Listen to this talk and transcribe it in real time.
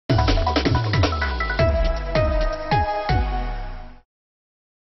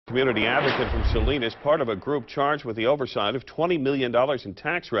Community advocate from Salinas, part of a group charged with the oversight of $20 million in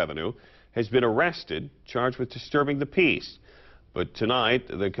tax revenue, has been arrested, charged with disturbing the peace. But tonight,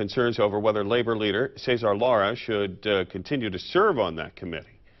 the concerns over whether labor leader Cesar Lara should continue to serve on that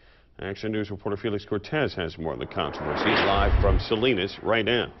committee. Action News reporter Felix Cortez has more on the controversy, live from Salinas right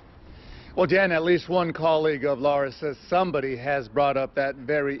now. Well, Dan, at least one colleague of Lara says somebody has brought up that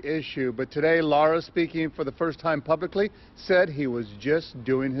very issue. But today, Lara, speaking for the first time publicly, said he was just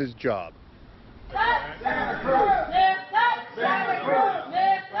doing his job.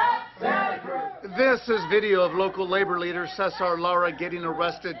 This is video of local labor leader Cesar Lara getting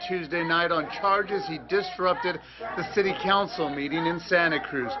arrested Tuesday night on charges he disrupted the city council meeting in Santa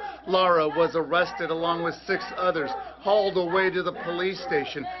Cruz. Lara was arrested along with 6 others, hauled away to the police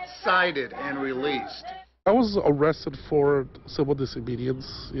station, cited and released. I was arrested for civil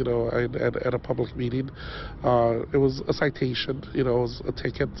disobedience, at a public meeting. It was a citation, it was a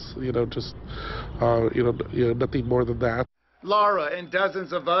ticket, just, nothing more than that. Lara and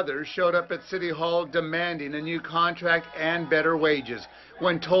dozens of others showed up at City Hall demanding a new contract and better wages.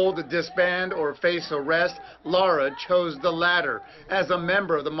 When told to disband or face arrest, Lara chose the latter. As a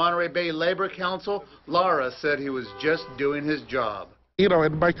member of the Monterey Bay Labor Council, Lara said he was just doing his job.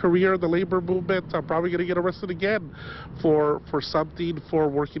 In my career, the labor movement, I'm probably going to get arrested again for something for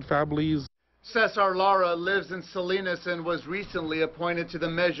working families. Cesar Lara lives in Salinas and was recently appointed to the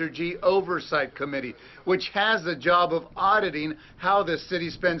Measure G Oversight Committee, which has the job of auditing how the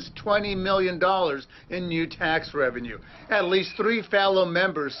city spends $20 million in new tax revenue. At least 3 fellow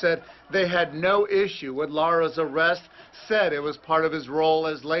members said they had no issue with Lara's arrest, said it was part of his role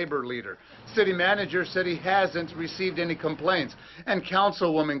as labor leader. City manager said he hasn't received any complaints, and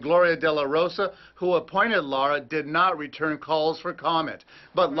Councilwoman Gloria De La Rosa, who appointed Lara, did not return calls for comment.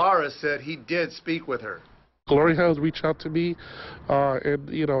 But Lara said he did speak with her. Gloria has reached out to me, and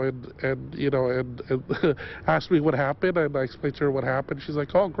asked me what happened, and I explained to her what happened. She's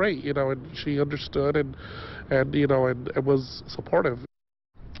like, "Oh, great," and she understood and was supportive.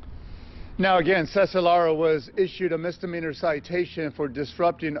 Now again, Cesar Lara was issued a misdemeanor citation for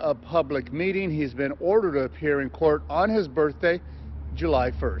disrupting a public meeting. He's been ordered to appear in court on his birthday, July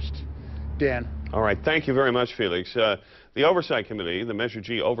 1st. Dan. All right, thank you very much, Felix. The Oversight Committee, the Measure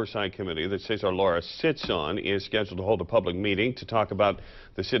G Oversight Committee that Cesar Lara sits on, is scheduled to hold a public meeting to talk about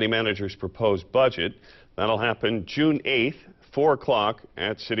the city manager's proposed budget. That'll happen June 8th, 4 o'clock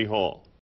at City Hall.